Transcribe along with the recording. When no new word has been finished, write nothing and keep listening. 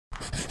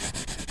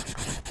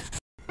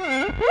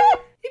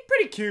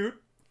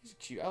cute. He's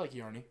cute. I like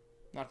Yarny.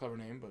 Not a clever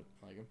name, but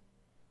I like him.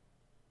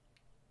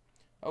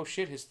 Oh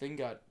shit, his thing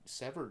got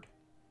severed.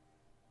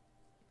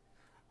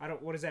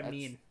 What does that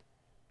mean?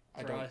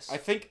 I don't. Us? I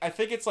think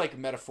it's like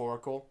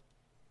metaphorical.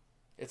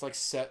 It's like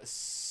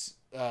it's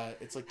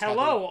like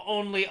hello,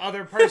 only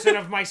other person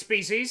of my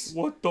species.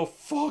 What the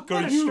fuck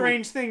are you? What a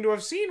strange thing to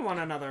have seen one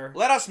another.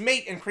 Let us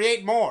meet and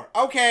create more.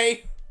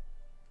 Okay.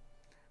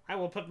 I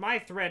will put my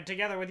thread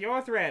together with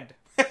your thread.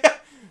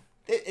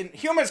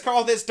 Humans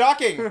call this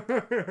docking.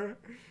 Come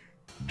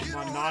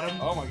on, not him.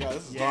 Oh my god,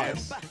 this is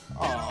yes.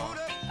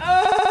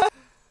 Nice.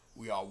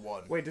 We are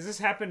one. Wait, does this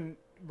happen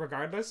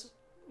regardless?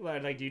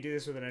 Like, do you do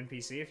this with an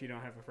NPC if you don't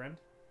have a friend?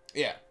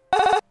 Yeah.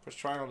 Press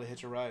triangle to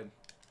hitch a ride.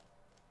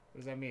 What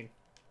does that mean?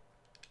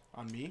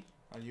 On me?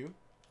 On you?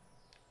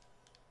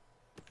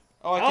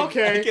 Oh, I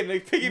can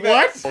piggyback.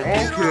 What? Okay,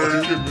 I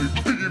can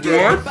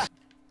piggyback. What?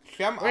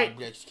 Come on, wait.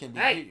 Bitch, can be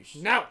hey,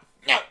 no.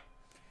 No.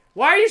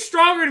 Why are you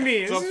stronger than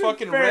me? This I'm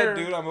fucking fair. red,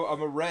 dude. I'm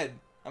a red.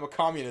 I'm a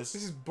communist.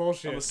 This is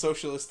bullshit. I'm a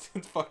socialist.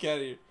 Get the fuck out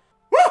of here.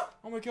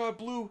 Oh my god,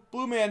 blue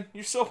man,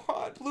 you're so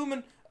hot, blue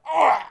man.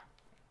 Oh!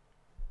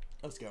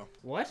 Let's go.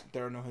 What?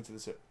 There are no hints of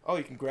this. Oh,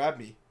 you can grab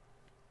me.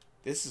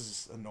 This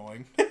is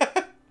annoying.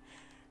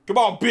 Come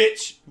on,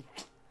 bitch.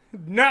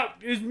 No,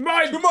 it's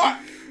mine. Come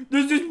on.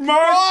 This is mine. Come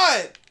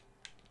on.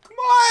 Come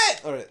on.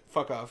 All right,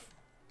 fuck off.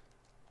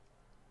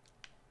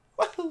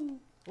 Woohoo.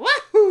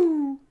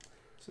 Woohoo.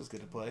 This is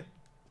good to play.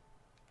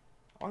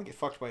 I want to get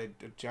fucked by a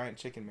giant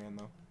chicken man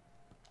though.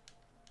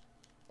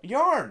 A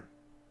yarn.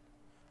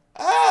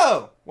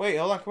 Oh! Wait,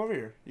 hold on, come over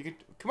here. You can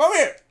come over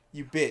here,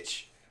 you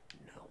bitch.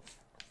 No.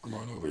 Come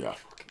on over here.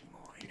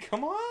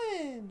 Come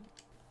on.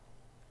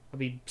 I'll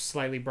be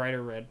slightly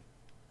brighter red.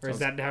 Or is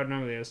that how it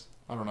normally is?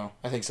 I don't know.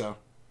 I think so.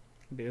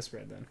 It'll be this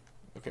red then.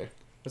 Okay.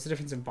 What's the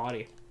difference in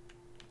body?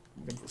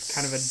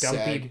 Kind of a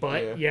dumpy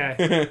butt? Yeah.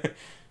 Yeah.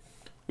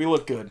 We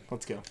look good.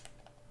 Let's go.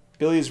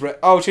 Billy is red.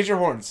 Oh, change your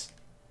horns.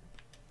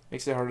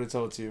 Makes it harder to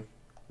tell it's you.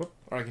 Whoop.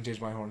 Or I can change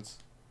my horns.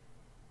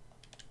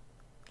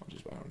 I'll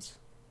change my horns.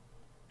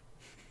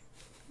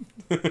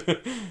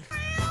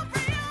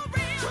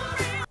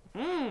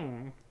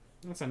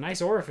 That's a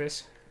nice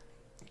orifice.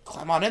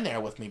 Climb on in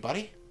there with me,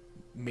 buddy.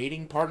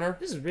 Mating partner.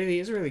 This is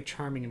a really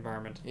charming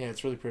environment. Yeah,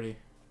 it's really pretty.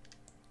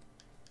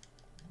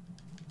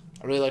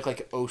 I really like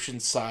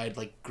oceanside,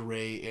 like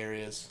gray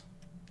areas.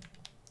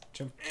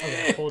 Jump.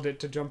 Okay, hold it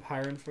to jump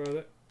higher and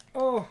further.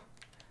 Oh.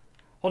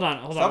 Hold on.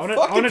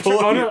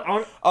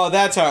 Oh,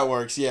 that's how it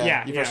works. Yeah.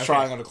 Yeah. You press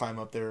triangle to climb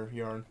up there,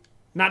 yarn.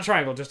 Not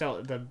triangle, just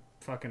the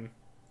fucking.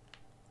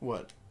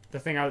 What?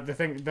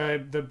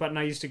 The button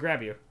I used to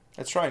grab you.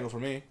 That's triangle for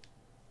me.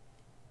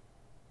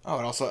 Oh,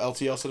 and also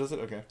LT also does it?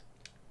 Okay.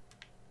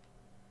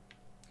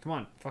 Come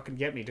on, fucking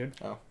get me, dude.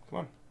 Oh, come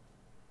on.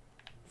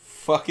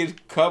 Fucking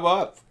come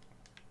up.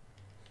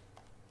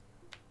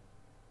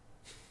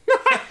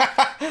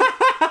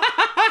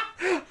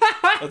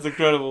 That's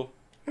incredible.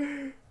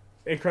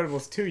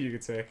 Incredibles 2, you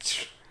could say.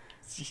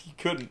 You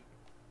couldn't.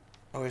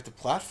 Oh, we have to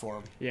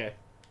platform. Yeah.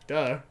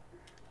 Duh.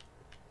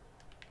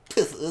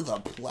 This is a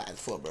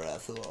platformer,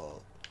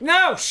 asshole.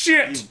 No,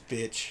 shit! You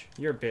bitch.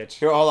 You're a bitch.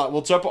 Here, hold on.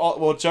 We'll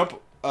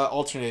jump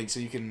alternating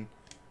so you can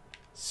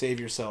save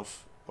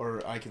yourself.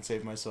 Or I can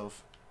save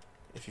myself.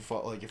 If you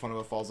fall, like if one of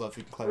us falls off,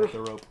 you can climb up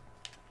the rope.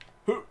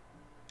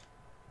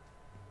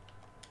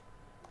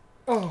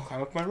 Oh,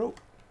 climb up my rope.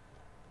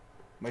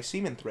 My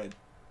semen thread.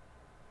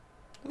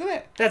 Look at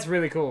that. That's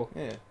really cool.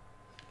 Yeah.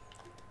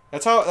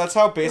 That's how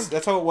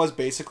it was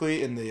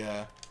basically in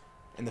the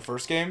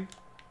first game.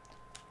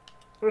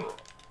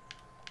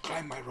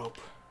 Climb my rope.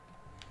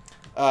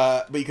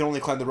 But you can only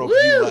climb the rope Woo!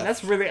 you left.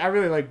 That's really I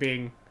really like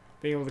being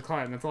able to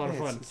climb. That's a lot of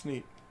fun. It's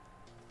neat.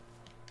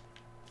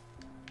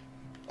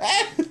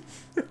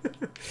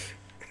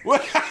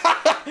 What?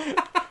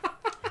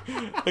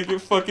 I can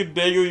fucking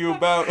dangle you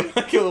about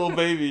like a little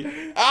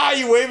baby. Ah,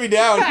 you weigh me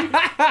down.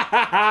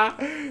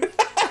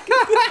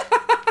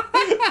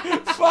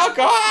 Fuck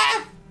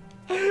off!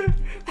 Big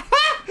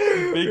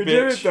We bitch.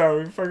 did it though.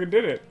 We fucking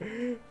did it.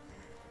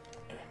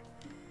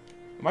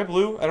 Am I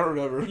blue? I don't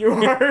remember. You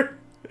are.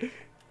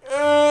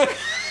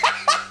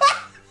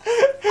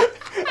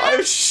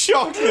 I'm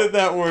shocked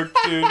that worked,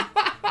 dude.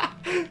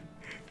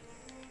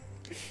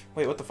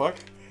 Wait, what the fuck?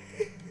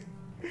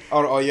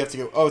 Oh, you have to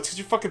go. Oh, it's because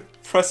you're fucking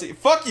pressing.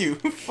 Fuck you!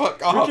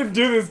 Fuck off. We can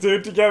do this,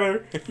 dude,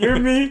 together. You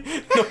and me.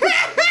 No,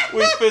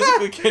 we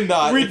physically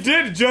cannot. We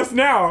did just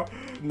now.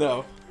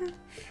 No.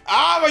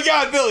 Oh my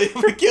god, Billy!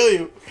 I'm gonna kill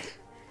you.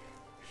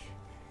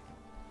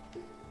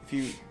 If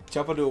you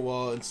jump onto a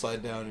wall and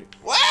slide down,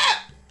 what?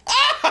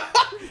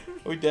 Ah!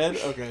 Are we dead?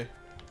 Okay.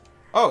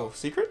 Oh,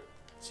 secret?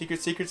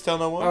 Secrets tell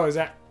no one? Oh, is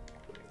that?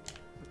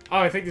 Oh,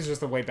 I think this is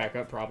just the way back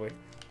up, probably.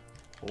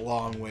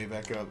 Long way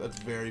back up. That's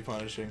very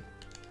punishing.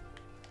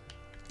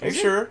 Are Is you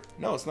it? sure?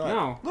 No, it's not.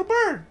 No. Little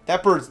bird.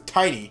 That bird's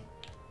tiny.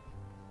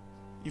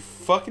 You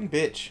fucking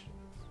bitch.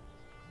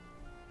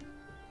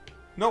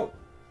 No.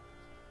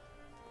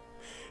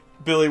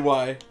 Billy,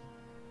 why?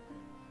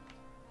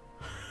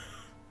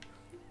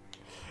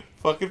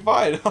 Fucking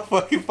fine. I'll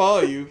fucking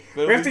follow you.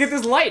 We have to get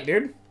this light,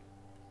 dude.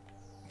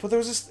 But there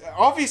was this.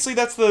 Obviously,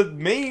 that's the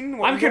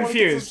main. I'm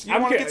confused. You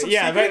want to get some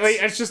yeah, secrets?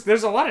 like, it's just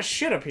there's a lot of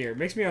shit up here. It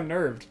makes me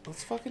unnerved.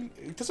 Let's fucking.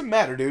 It doesn't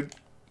matter, dude.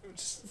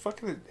 Just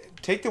fucking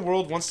take the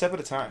world one step at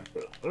a time.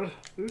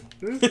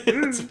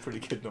 It's a pretty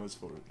good noise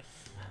for it.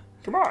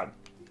 Come on.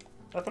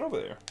 Nothing over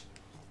there.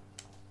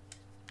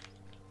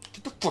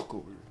 Get the fuck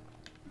over here.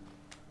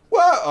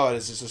 Whoa! Oh,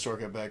 this is just a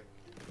shortcut back.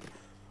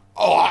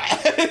 Oh,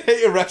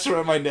 it wraps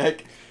around my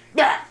neck.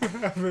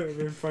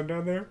 Having fun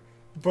down there,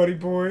 buddy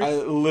boy. I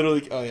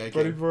literally. Oh yeah, I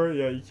can. Buddy boy,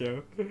 yeah, you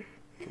can.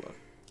 Come on.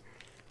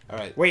 All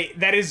right. Wait,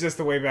 that is just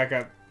the way back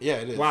up. Yeah,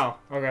 it is. Wow.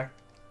 Okay.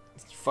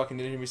 You fucking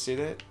didn't hear me say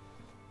that.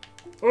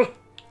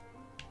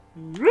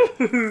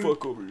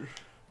 Fuck over here.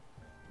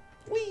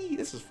 Wee!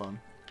 This is fun.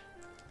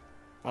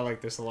 I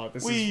like this a lot.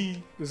 This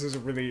Wee! is a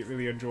really,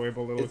 really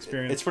enjoyable little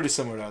experience. It's pretty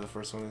similar to how the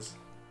first one is.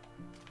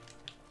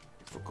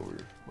 Fuck over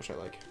here, which I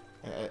like.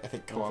 I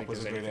think co-op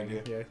was a great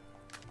idea. Yeah.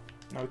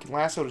 Now we can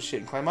lasso the shit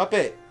and climb up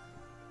it.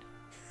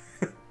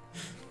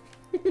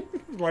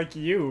 Like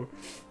you,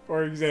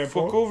 for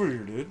example. Fuck over here,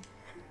 dude.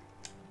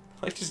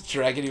 Like just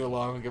dragging you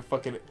along like a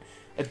fucking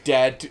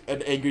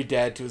an angry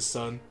dad to his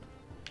son.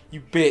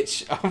 You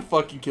bitch! I'll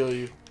fucking kill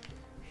you.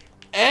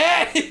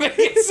 And he made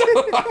it so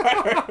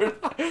hard.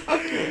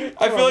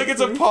 I feel like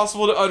it's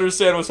impossible to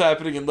understand what's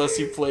happening unless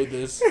you played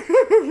this.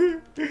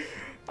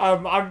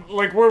 I'm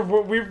like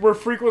we're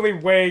frequently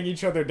weighing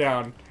each other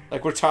down.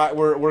 Like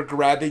we're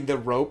grabbing the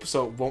rope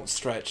so it won't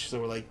stretch, so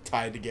we're like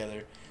tied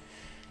together.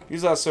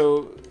 He's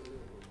also.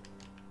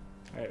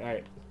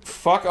 Alright.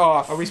 Fuck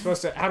off. Are we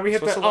supposed to? How do we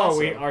hit that? Oh,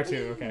 we are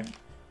too. Okay.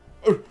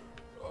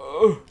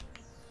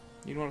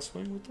 You want to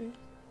swing with me?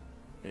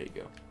 There you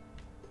go.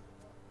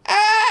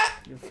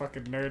 You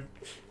fucking nerd.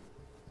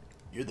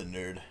 You're the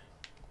nerd.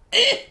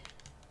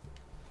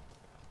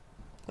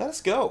 Let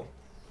us go.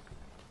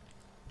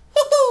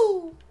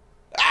 Woohoo!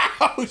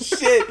 Oh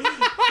shit!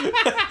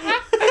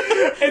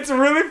 It's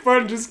really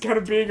fun just kind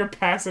of being a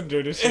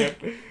passenger to shit.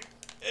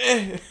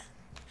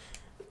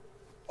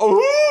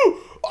 Oh!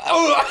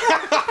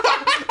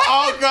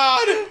 Oh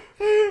god!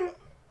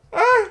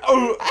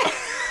 Oh!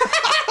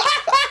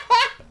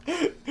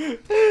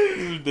 This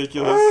is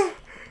ridiculous.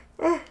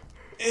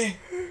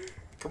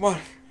 Come on,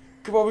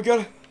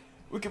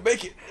 we can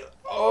make it.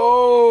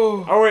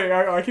 Oh! Oh wait,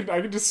 I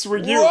can just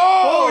swing you.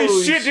 Whoa,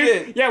 Holy shit,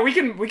 dude! Yeah, we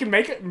can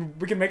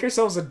make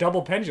ourselves a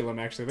double pendulum.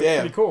 Actually,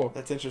 that's pretty cool.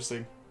 That's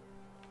interesting.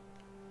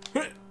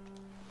 Oh,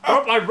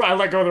 I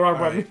let go of the wrong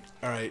button.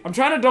 All right. I'm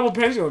trying to double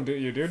pendulum to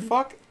you, dude.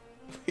 Fuck.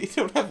 You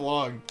don't have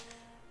long.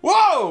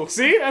 Whoa!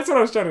 See, that's what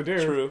I was trying to do.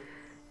 True.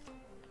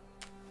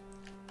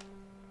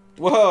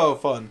 Whoa,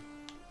 fun.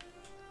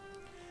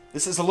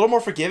 This is a little more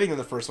forgiving than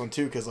the first one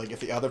too, because like if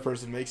the other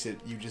person makes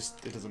it,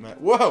 it doesn't matter.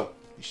 Whoa!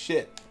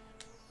 Shit.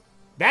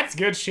 That's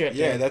good shit.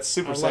 Yeah, dude. that's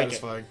super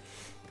satisfying.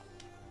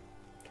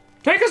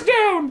 Take us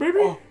down, baby.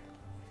 Oh.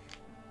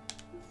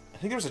 I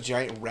think there was a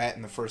giant rat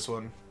in the first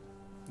one.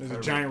 There's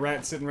a giant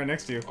rat sitting right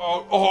next to you.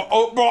 Oh,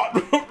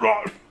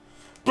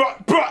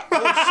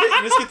 shit,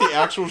 you just get the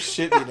actual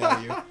shit beat out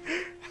of you.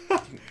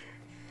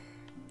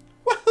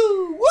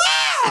 Woohoo! Wow!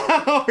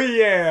 Oh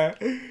yeah!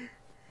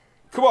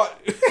 Come on!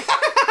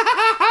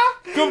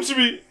 Come to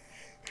me!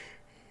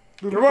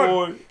 Come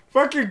on!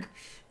 Fucking!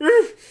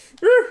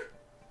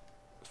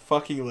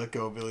 Fucking let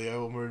go, Billy. I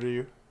will murder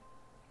you.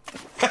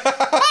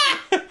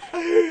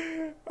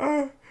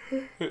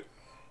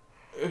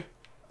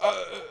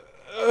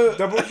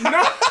 Double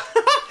no!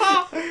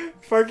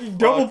 Fucking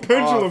double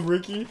pendulum,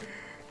 Ricky.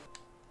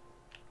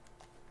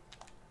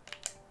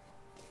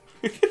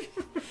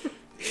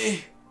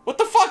 What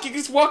the fuck? You can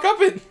just walk up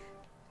it.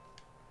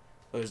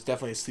 Oh, there's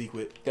definitely a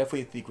secret.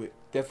 Definitely a secret.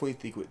 Definitely a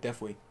secret.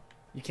 Definitely.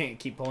 You can't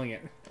keep pulling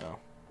it. Oh,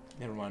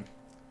 never mind.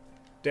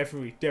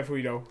 Definitely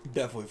no.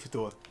 Definitely for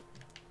sure.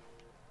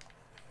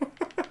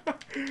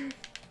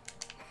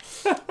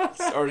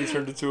 It's already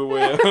turned into a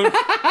way out.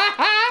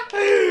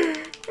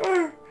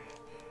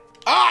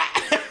 Ah!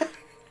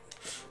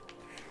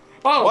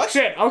 Oh what?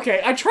 shit!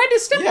 Okay, I tried to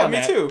step on that.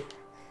 Yeah, me too.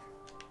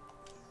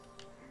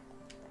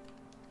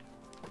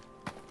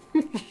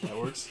 That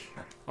works.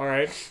 All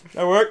right,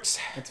 that works.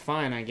 It's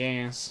fine, I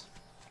guess.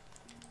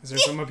 Is there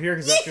some up here?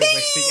 Because that feels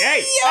like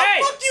hey, yeah,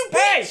 hey, fuck you,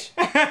 bitch!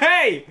 Hey,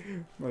 hey,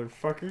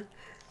 motherfucker!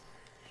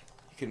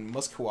 You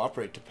must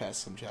cooperate to pass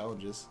some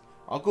challenges.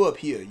 I'll go up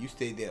here. You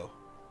stay there.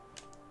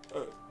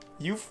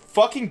 You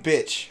fucking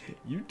bitch!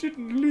 You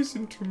didn't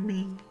listen to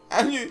me.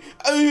 I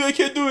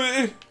can't do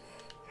it.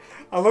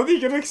 I love that you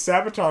can like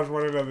sabotage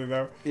one another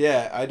though.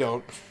 Yeah, I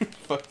don't.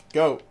 Fuck.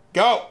 Go.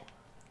 Get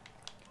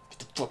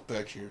the fuck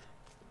back here.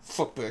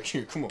 Fuck back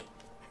here. Come on.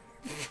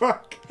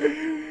 Fuck.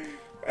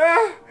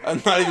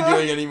 I'm not even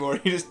doing it anymore.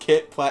 You just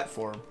can't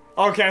platform.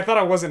 Okay, I thought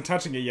I wasn't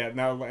touching it yet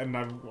now, and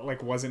I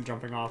like wasn't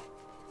jumping off.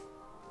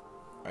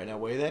 All right, now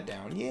weigh that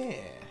down. Yeah.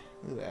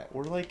 Look at that.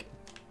 We're like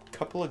a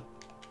couple of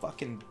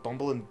fucking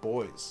bumbling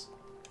boys.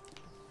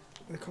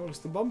 They call us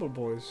the Bumble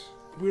Boys.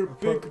 We're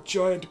big,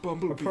 giant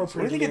bumblebees. What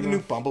do you think of the new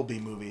Bumblebee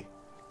movie?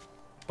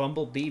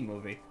 Bumblebee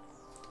movie.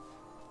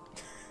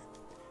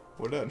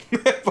 We're done.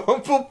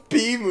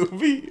 Bumblebee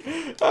movie.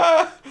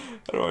 I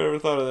don't know. I never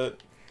thought of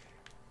that.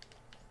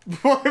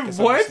 What? I'm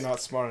just not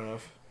smart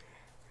enough.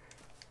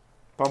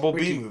 Bumblebee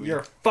Ricky, movie. you're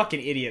a fucking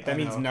idiot. That I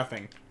means know.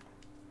 nothing. It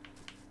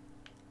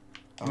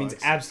Oh, means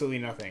absolutely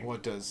nothing.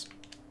 What does?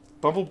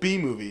 Bumblebee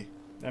movie.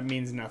 That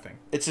means nothing.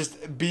 It's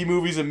just B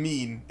movies a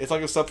mean. It's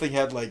like if something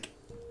had like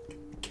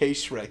K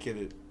Shrek in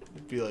it.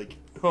 It'd be like,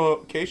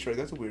 oh, K Shrek.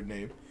 That's a weird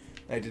name.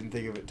 I didn't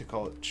think of it to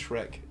call it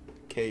Shrek.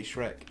 K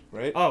Shrek,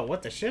 right? Oh,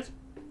 what the shit?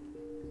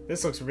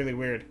 This looks really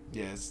weird.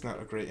 Yeah, it's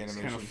not a great It's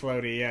animation. kind of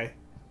floaty, yeah.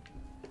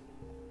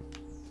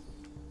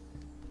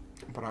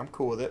 But I'm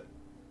cool with it.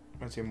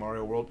 Let's see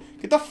Mario World.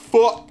 Get the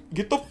fuck!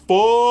 Get the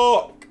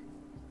fuck!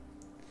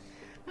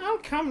 I'll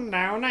come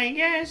down, I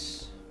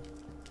guess.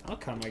 I'll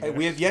come, I guess.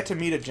 We have yet to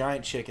meet a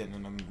giant chicken,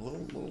 and I'm a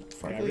little Yeah, I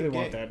frankly really gay.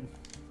 want that.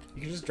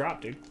 You can just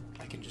drop, dude.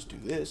 I can just do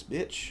this,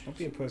 bitch. Don't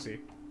be a pussy.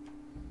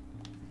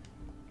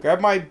 Grab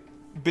my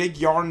big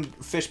yarn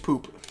fish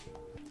poop.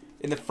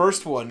 In the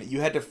first one,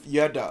 you had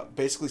to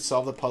basically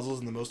solve the puzzles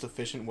in the most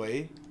efficient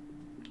way,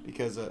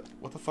 because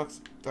what the fuck?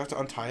 Do I have to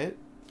untie it?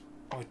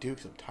 Oh, I do,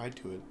 because I'm tied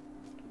to it.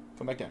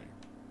 Come back down here.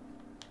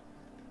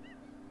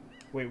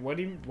 Wait, what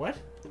do you... What?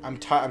 I'm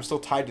still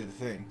tied to the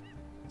thing,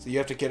 so you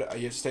have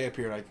to stay up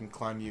here, and I can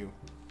climb you.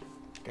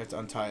 I have to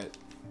untie it.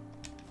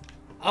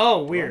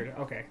 Oh, weird.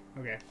 Okay,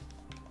 okay.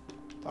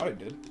 Thought I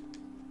did.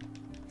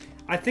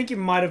 I think you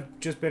might have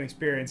just been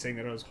experiencing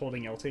that I was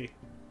holding LT.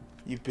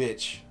 You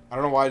bitch. I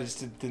don't know why I just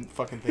didn't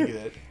fucking think of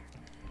that.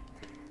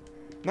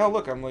 No,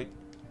 look, I'm like...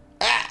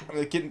 Ah! I'm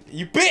like getting...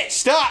 You bitch!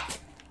 Stop!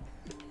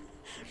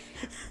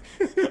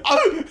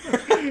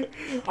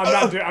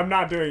 I'm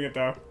not doing it,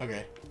 though.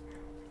 Okay.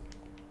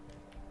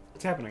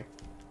 What's happening?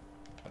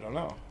 I don't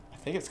know. I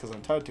think it's because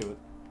I'm tied to it.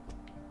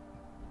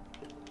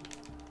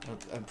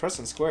 I'm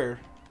pressing square.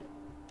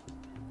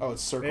 Oh,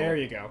 it's circle. There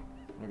you go.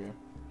 Okay.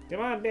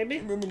 Come on, baby.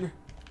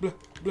 Blow,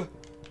 blow,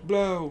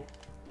 blow.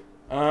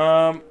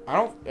 I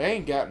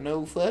ain't got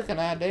no fucking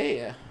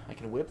idea. I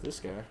can whip this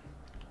guy.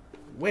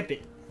 Whip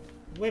it.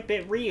 Whip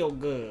it real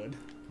good.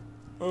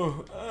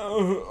 Can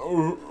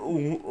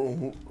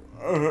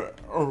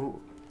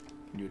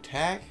you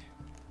attack?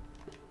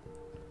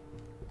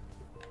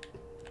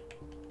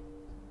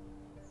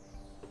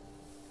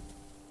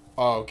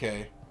 Oh,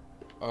 okay.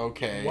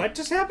 Okay. What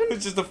just happened?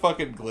 It's just a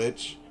fucking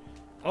glitch.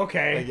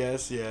 Okay. I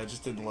guess, yeah, it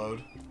just didn't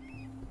load.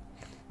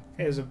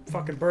 Hey, there's a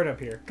fucking bird up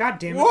here. God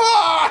damn it. Whoa!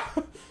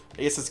 I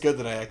guess it's good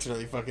that I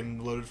accidentally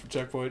fucking loaded from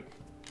checkpoint.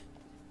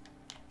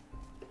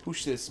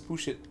 Push this.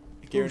 Push it.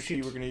 I guarantee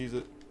it. we're gonna use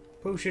it.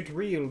 Push it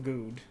real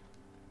good.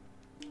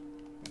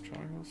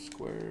 Triangle,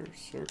 square,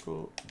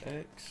 circle,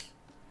 X,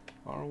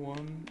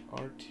 R1,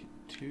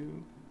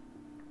 R2.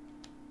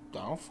 I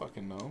don't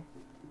fucking know.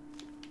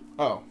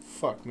 Oh,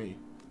 fuck me.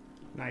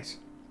 Nice.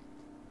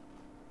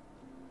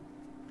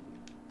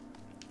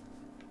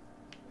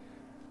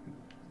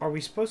 Are we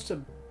supposed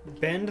to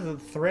bend the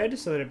thread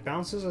so that it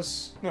bounces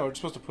us? No, we're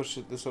supposed to push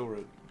this over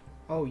it.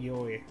 Oh,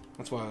 yoy.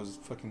 That's why I was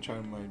fucking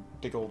trying my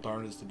dick old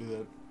darndest to do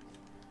that.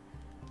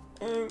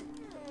 I'd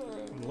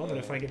love it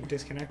if I could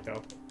disconnect,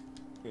 though.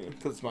 Yeah,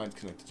 because mine's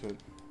connected to it.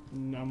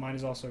 No, mine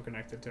is also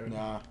connected to it.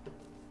 Nah.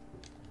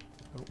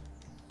 Nope.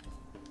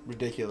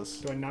 Ridiculous.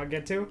 Do I not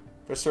get to?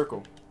 Press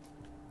circle.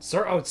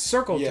 Oh, it's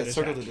circle to Yeah, detach.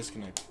 circle to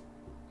disconnect.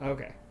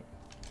 Okay.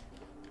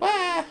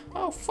 Ah!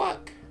 Oh,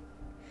 fuck.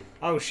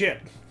 Oh,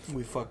 shit.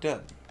 We fucked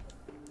up.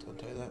 I'll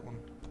tell you that one.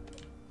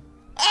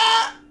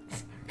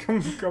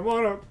 Come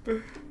on up.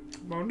 Come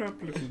on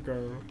up, little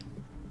girl.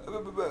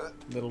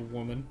 Little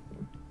woman.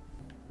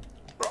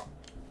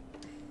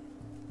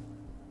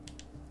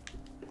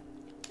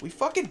 We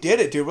fucking did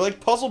it, dude. We're like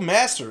puzzle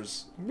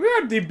masters.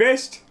 We're the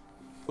best.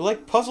 We're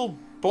like puzzle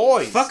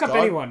boys. Fuck up dog.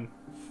 anyone.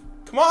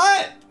 Come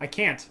on! I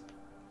can't.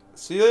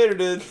 See you later,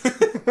 dude.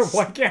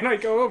 Why can't I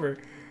go over?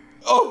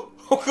 Oh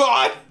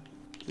god!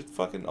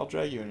 Fucking, I'll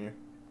drag you in here.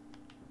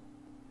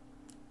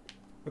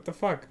 What the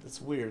fuck?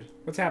 That's weird.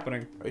 What's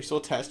happening? Are you still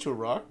attached to a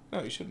rock?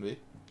 No, you shouldn't be.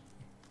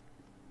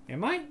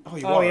 Am I? Oh,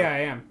 you Oh, are. yeah, I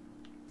am.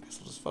 Guess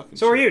I'll just fucking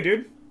So are chill. you,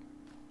 dude.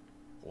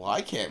 Well,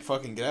 I can't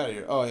fucking get out of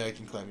here. Oh, yeah, I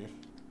can climb you.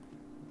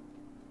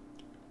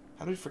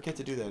 How did we forget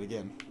to do that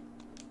again?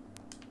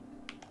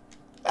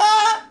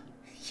 Ah!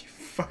 You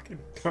fucking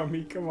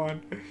dummy, come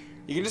on.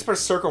 You can just press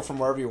circle from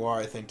wherever you are,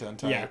 I think, to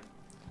untie Yeah. it.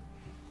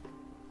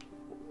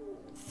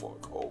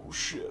 Fuck. Oh,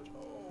 shit.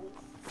 Oh,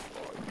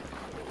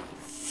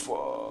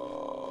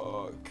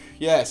 fuck.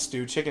 Yes,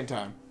 dude. Chicken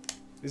time.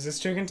 Is this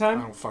chicken I time?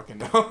 don't fucking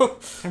know.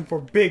 Time for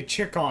big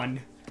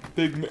chicken.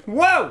 Big man.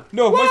 Whoa!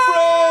 No, Whoa! my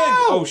friend!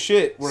 Oh,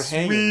 shit. We're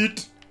hanging.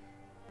 Sweet.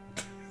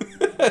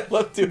 I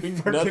love doing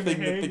Fucking nothing that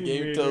the hanging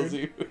game me, tells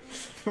dude. you.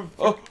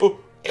 Oh, oh.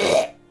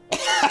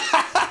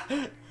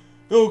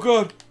 Oh,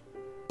 God.